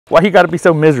Why you gotta be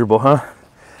so miserable, huh?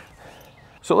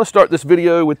 So let's start this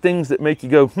video with things that make you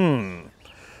go,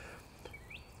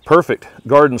 Perfect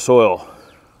garden soil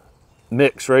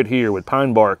mix right here with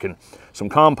pine bark and some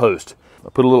compost. I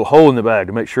put a little hole in the bag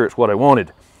to make sure it's what I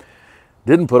wanted.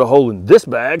 Didn't put a hole in this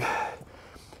bag,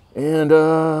 and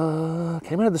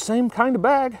came out of the same kind of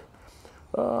bag.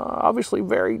 Obviously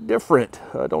very different.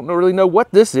 I don't really know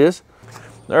what this is.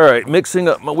 All right, mixing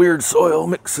up my weird soil,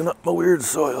 mixing up my weird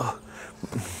soil.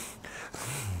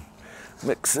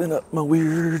 Mixing up my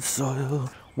weird soil.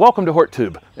 Welcome to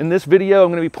HortTube. In this video, I'm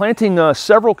going to be planting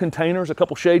several containers, a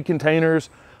couple shade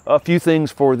containers, a few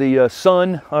things for the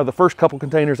sun. The first couple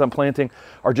containers I'm planting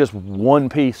are just one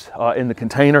piece in the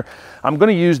container. I'm going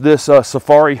to use this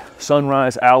Safari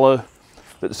Sunrise Aloe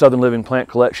that the Southern Living Plant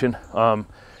Collection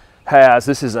has.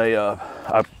 This is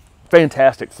a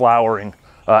fantastic flowering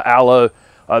aloe.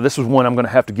 This is one I'm going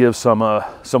to have to give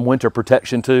some winter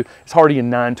protection to. It's hardy in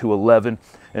 9 to 11,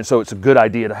 and so it's a good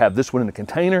idea to have this one in the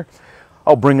container.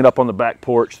 I'll bring it up on the back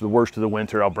porch the worst of the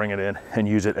winter. I'll bring it in and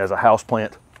use it as a house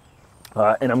plant.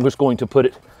 And I'm just going to put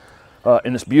it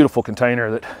in this beautiful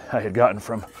container that I had gotten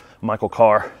from Michael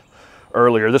Carr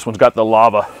earlier. This one's got the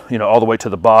lava, all the way to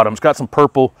the bottom. It's got some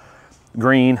purple,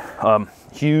 green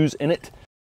hues in it.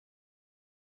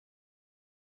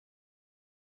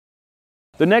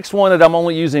 The next one that I'm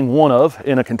only using one of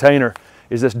in a container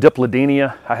is this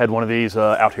Dipladenia. I had one of these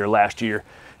out here last year.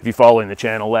 If you follow in the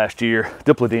channel last year,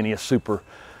 Dipladenia is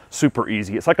super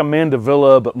easy. It's like a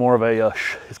mandevilla, but more of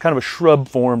it's kind of a shrub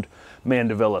formed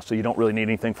mandevilla, so you don't really need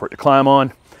anything for it to climb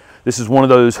on. This is one of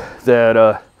those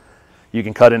that you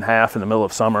can cut in half in the middle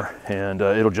of summer, and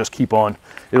it'll just keep on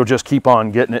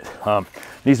getting it.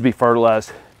 Needs to be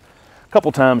fertilized a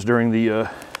couple times during the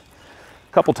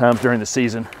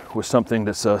season with something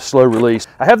that's slow release.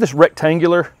 I have this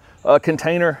rectangular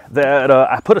container that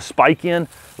I put a spike in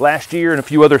last year and a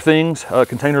few other things.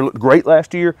 Container looked great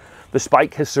last year. The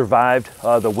spike has survived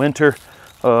the winter.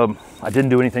 I didn't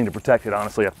do anything to protect it,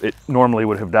 honestly. It normally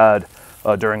would have died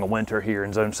during a winter here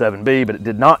in Zone 7B, but it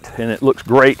did not, and it looks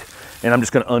great. And I'm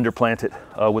just going to underplant it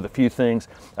with a few things.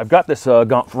 I've got this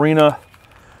Gomphrena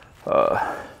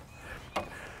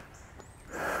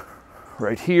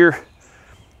right here.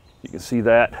 You can see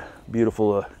that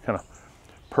beautiful kind of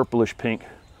purplish pink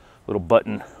little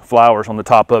button flowers on the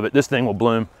top of it. This thing will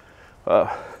bloom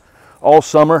all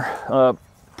summer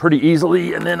pretty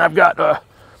easily. And then I've got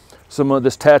some of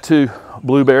this Tattoo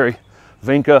Blueberry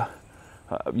Vinca.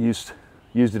 I've used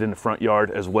it in the front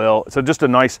yard as well. So just a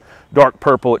nice dark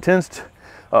purple. It tends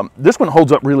to, this one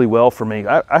holds up really well for me.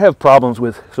 I have problems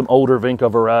with some older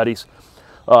Vinca varieties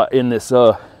in this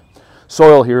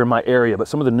soil here in my area, but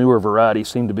some of the newer varieties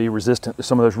seem to be resistant to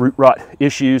some of those root rot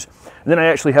issues. And then I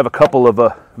actually have a couple of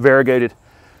variegated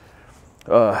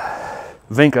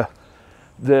Vinca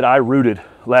that I rooted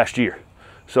last year.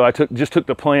 So I just took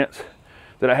the plants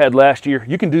that I had last year.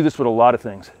 You can do this with a lot of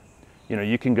things.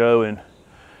 You can go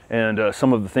and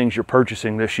some of the things you're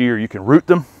purchasing this year, you can root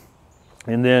them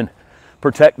and then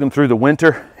protect them through the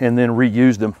winter and then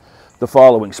reuse them the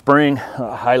following spring.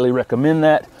 I highly recommend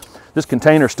that. This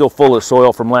container is still full of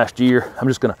soil from last year. I'm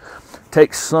just going to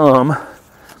take some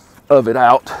of it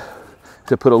out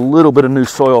to put a little bit of new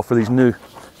soil for these new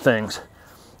things.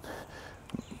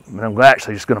 And I'm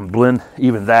actually just going to blend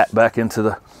even that back into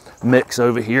the mix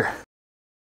over here.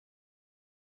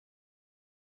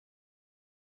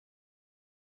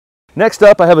 Next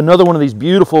up, I have another one of these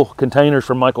beautiful containers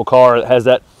from Michael Carr that has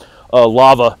that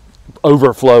lava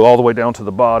overflow all the way down to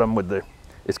the bottom with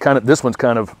this one's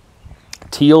kind of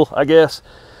teal, I guess,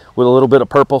 with a little bit of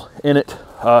purple in it.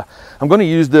 I'm going to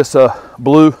use this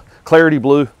Clarity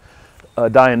Blue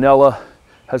Dianella.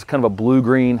 Has kind of a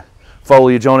blue-green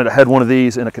foliage on it. I had one of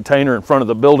these in a container in front of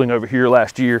the building over here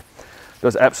last year.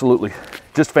 Does absolutely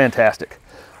just fantastic.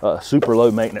 Super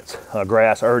low maintenance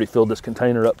grass. I already filled this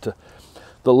container up to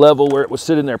the level where it was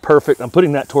sitting there perfect. I'm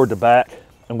putting that toward the back.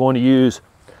 I'm going to use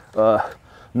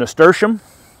nasturtium,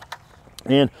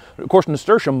 and of course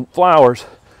nasturtium flowers,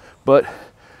 but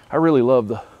I really love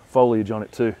the foliage on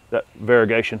it too, that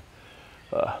variegation.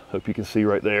 Hope you can see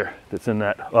right there that's in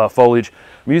that foliage.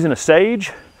 I'm using a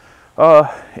sage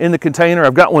in the container.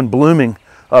 I've got one blooming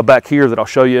back here that I'll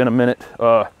show you in a minute.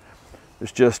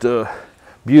 It's just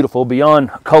beautiful,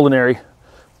 beyond culinary.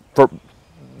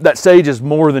 That sage is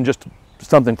more than just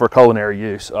something for culinary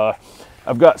use.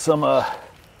 I've got some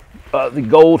the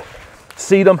gold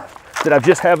sedum that I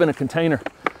just have in a container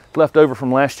left over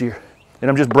from last year, and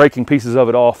I'm just breaking pieces of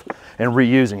it off and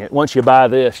reusing it. Once you buy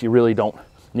this, you really don't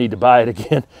need to buy it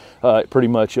again. It pretty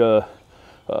much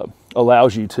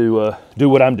allows you to do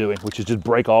what I'm doing, which is just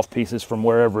break off pieces from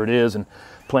wherever it is and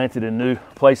plant it in new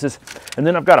places. And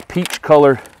then I've got a peach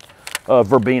colored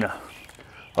verbena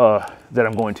that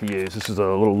I'm going to use. This is a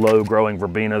little low growing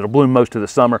verbena. It'll bloom most of the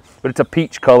summer, but it's a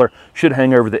peach color. Should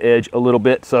hang over the edge a little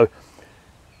bit, so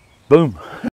boom.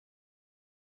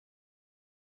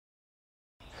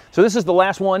 So this is the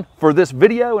last one for this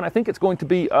video, and I think it's going to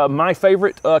be my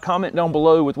favorite. Comment down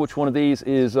below with which one of these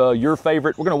is your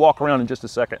favorite. We're going to walk around in just a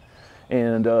second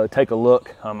and take a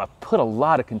look. I put a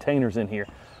lot of containers in here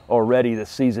already this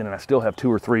season, and I still have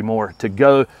 2 or 3 more to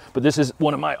go, but this is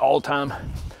one of my all-time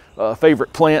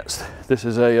favorite plants. This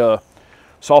is a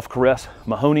soft caress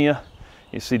Mahonia.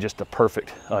 You see just the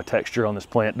perfect texture on this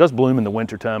plant. It does bloom in the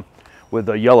wintertime with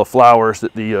yellow flowers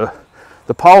that the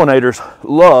pollinators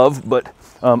love, but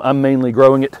I'm mainly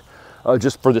growing it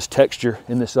just for this texture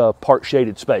in this part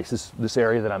shaded space, this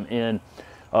area that I'm in.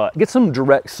 Get some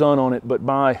direct sun on it, but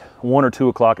by 1 or 2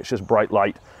 o'clock, it's just bright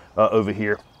light over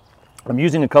here. I'm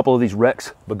using a couple of these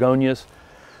Rex begonias.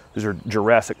 These are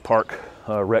Jurassic Park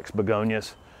Rex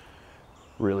begonias.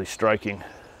 Really striking,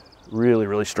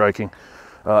 really striking.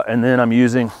 And then I'm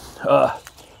using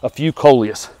a few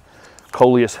coleus.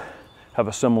 Coleus have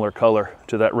a similar color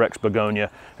to that Rex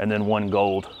begonia, and then 1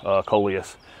 gold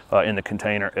coleus in the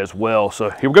container as well.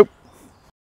 So here we go.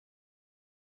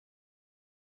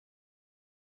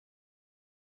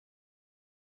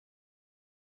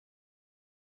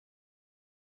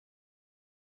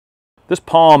 This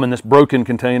palm in this broken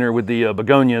container with the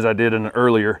begonias, I did in an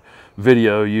earlier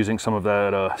video using some of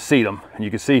that sedum, and you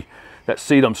can see that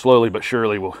sedum slowly but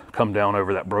surely will come down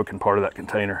over that broken part of that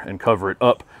container and cover it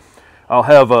up. I'll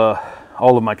have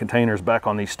all of my containers back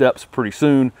on these steps pretty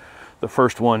soon. The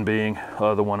first one being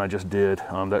the one I just did.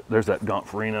 There's that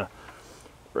Gomphrena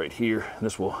right here.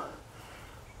 This will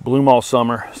bloom all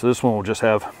summer. So this one will just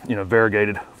have,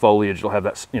 variegated foliage. It'll have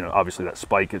that, obviously that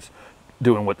spike. It's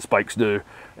doing what the spikes do,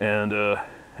 and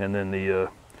then the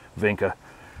vinca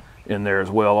in there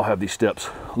as well. I'll have these steps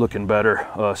looking better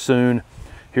soon.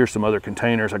 Here's some other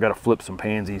containers. I got to flip some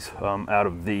pansies out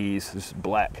of these. This is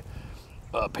black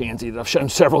pansy that I've shown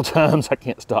several times. I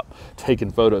can't stop taking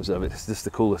photos of it. It's just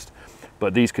the coolest.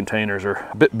 But these containers are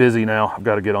a bit busy now. I've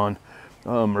got to get on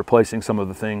replacing some of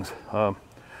the things that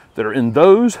are in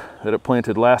those that I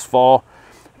planted last fall.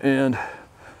 And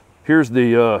here's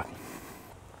the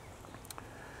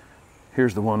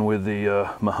one with the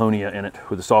Mahonia in it,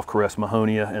 with the soft caress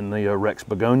Mahonia and the Rex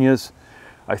begonias.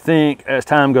 I think as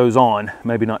time goes on,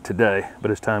 maybe not today,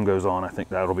 but as time goes on, I think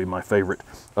that'll be my favorite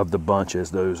of the bunch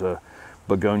as those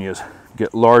begonias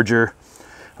get larger.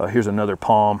 Here's another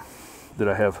palm that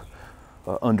I have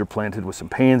underplanted with some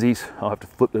pansies. I'll have to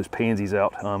flip those pansies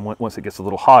out once it gets a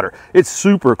little hotter. It's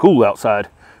super cool outside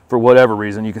for whatever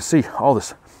reason. You can see all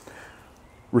this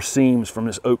racemes from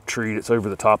this oak tree that's over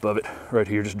the top of it right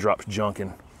here. Just drops junk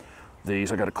in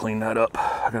these. I got to clean that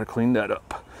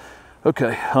up.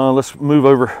 Okay, let's move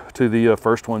over to the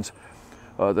first ones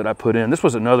that I put in. This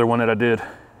was another one that I did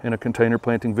in a container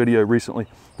planting video recently,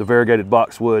 the variegated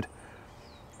boxwood.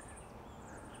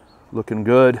 Looking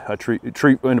good. I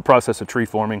in the process of tree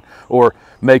forming, or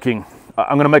making,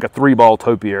 I'm going to make a 3-ball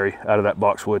topiary out of that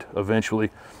boxwood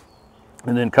eventually.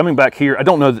 And then coming back here, I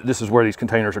don't know that this is where these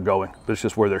containers are going, but it's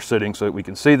just where they're sitting so that we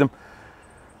can see them.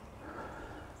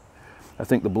 I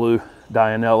think the blue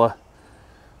Dianella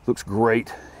looks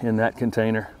great in that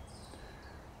container.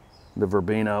 The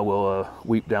verbena will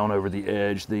weep down over the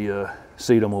edge. The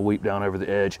sedum will weep down over the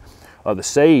edge. The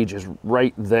sage is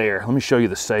right there. Let me show you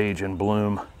the sage in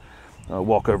bloom.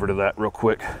 Walk over to that real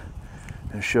quick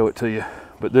and show it to you.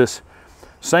 But this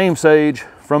same sage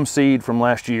from seed from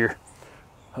last year,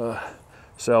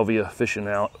 Salvia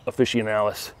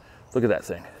officinalis. Look at that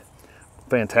thing.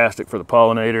 Fantastic for the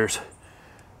pollinators.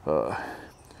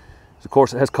 Of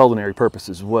course, it has culinary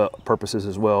purposes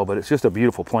as well, but it's just a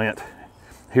beautiful plant.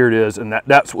 Here it is, and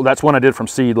that's one I did from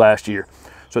seed last year.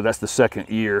 So that's the second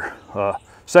year,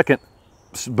 second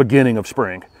beginning of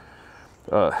spring.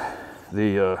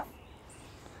 The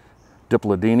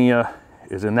Diplodenia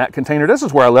is in that container. This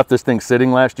is where I left this thing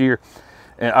sitting last year,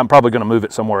 and I'm probably going to move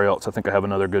it somewhere else. I think I have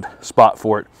another good spot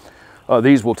for it.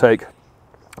 These will take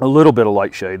a little bit of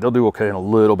light shade. They'll do okay in a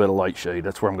little bit of light shade.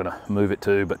 That's where I'm going to move it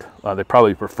to, but they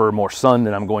probably prefer more sun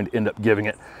than I'm going to end up giving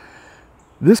it.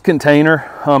 This container,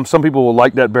 some people will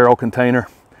like that barrel container.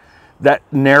 That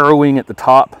narrowing at the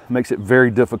top makes it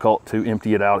very difficult to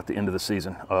empty it out at the end of the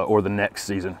season or the next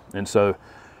season. And so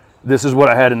this is what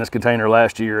I had in this container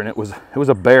last year, and it was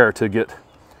a bear to get,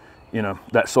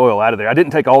 that soil out of there. I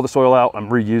didn't take all the soil out. I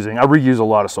reuse a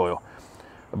lot of soil,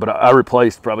 but I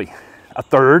replaced probably a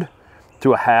third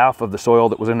to a half of the soil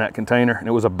that was in that container, and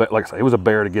it was like I say, it was a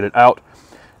bear to get it out.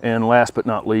 And last but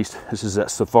not least, this is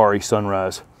that Safari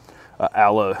Sunrise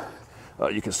aloe.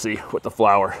 You can see what the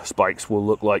flower spikes will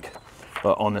look like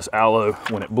on this aloe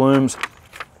when it blooms.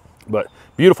 But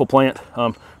beautiful plant.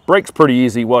 Breaks pretty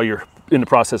easy while you're in the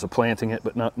process of planting it,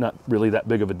 but not really that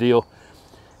big of a deal.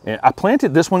 And I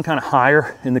planted this one kind of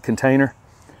higher in the container.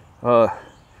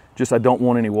 Just I don't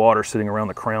want any water sitting around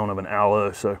the crown of an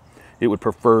aloe, so it would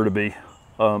prefer to be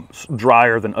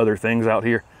drier than other things out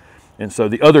here. And so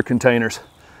the other containers,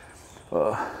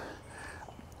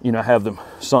 you know, have them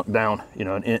sunk down, you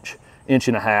know, an inch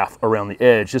and a half around the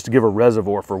edge, just to give a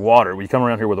reservoir for water. When you come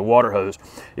around here with a water hose,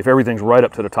 if everything's right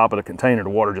up to the top of the container, the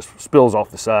water just spills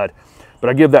off the side. But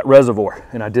I give that reservoir,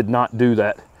 and I did not do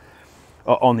that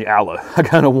on the aloe. I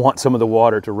kind of want some of the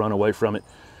water to run away from it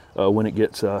when it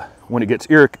gets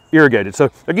irrigated.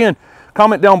 So again,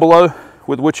 comment down below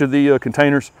with which of the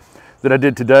containers that I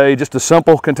did today, just the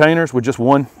simple containers with just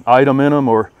one item in them,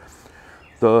 or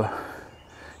the,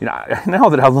 you know, now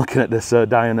that I'm looking at this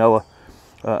Dianella,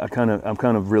 I'm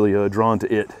kind of really drawn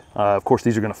to it. Of course,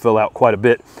 these are going to fill out quite a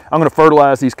bit. I'm going to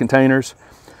fertilize these containers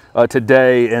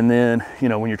today, and then, you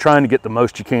know, when you're trying to get the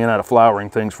most you can out of flowering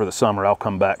things for the summer, I'll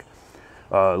come back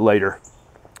later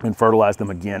and fertilize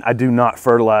them again. I do not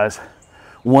fertilize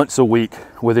once a week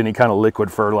with any kind of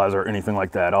liquid fertilizer or anything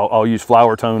like that. I'll use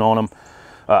Flower Tone on them.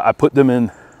 I put them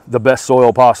in the best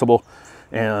soil possible,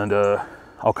 and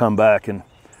I'll come back in,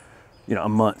 you know, a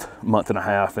month and a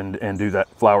half and do that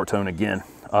Flower Tone again.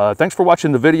 Thanks for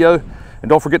watching the video, and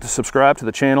don't forget to subscribe to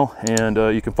the channel, and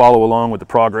you can follow along with the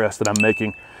progress that I'm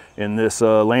making in this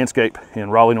landscape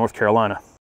in Raleigh, North Carolina.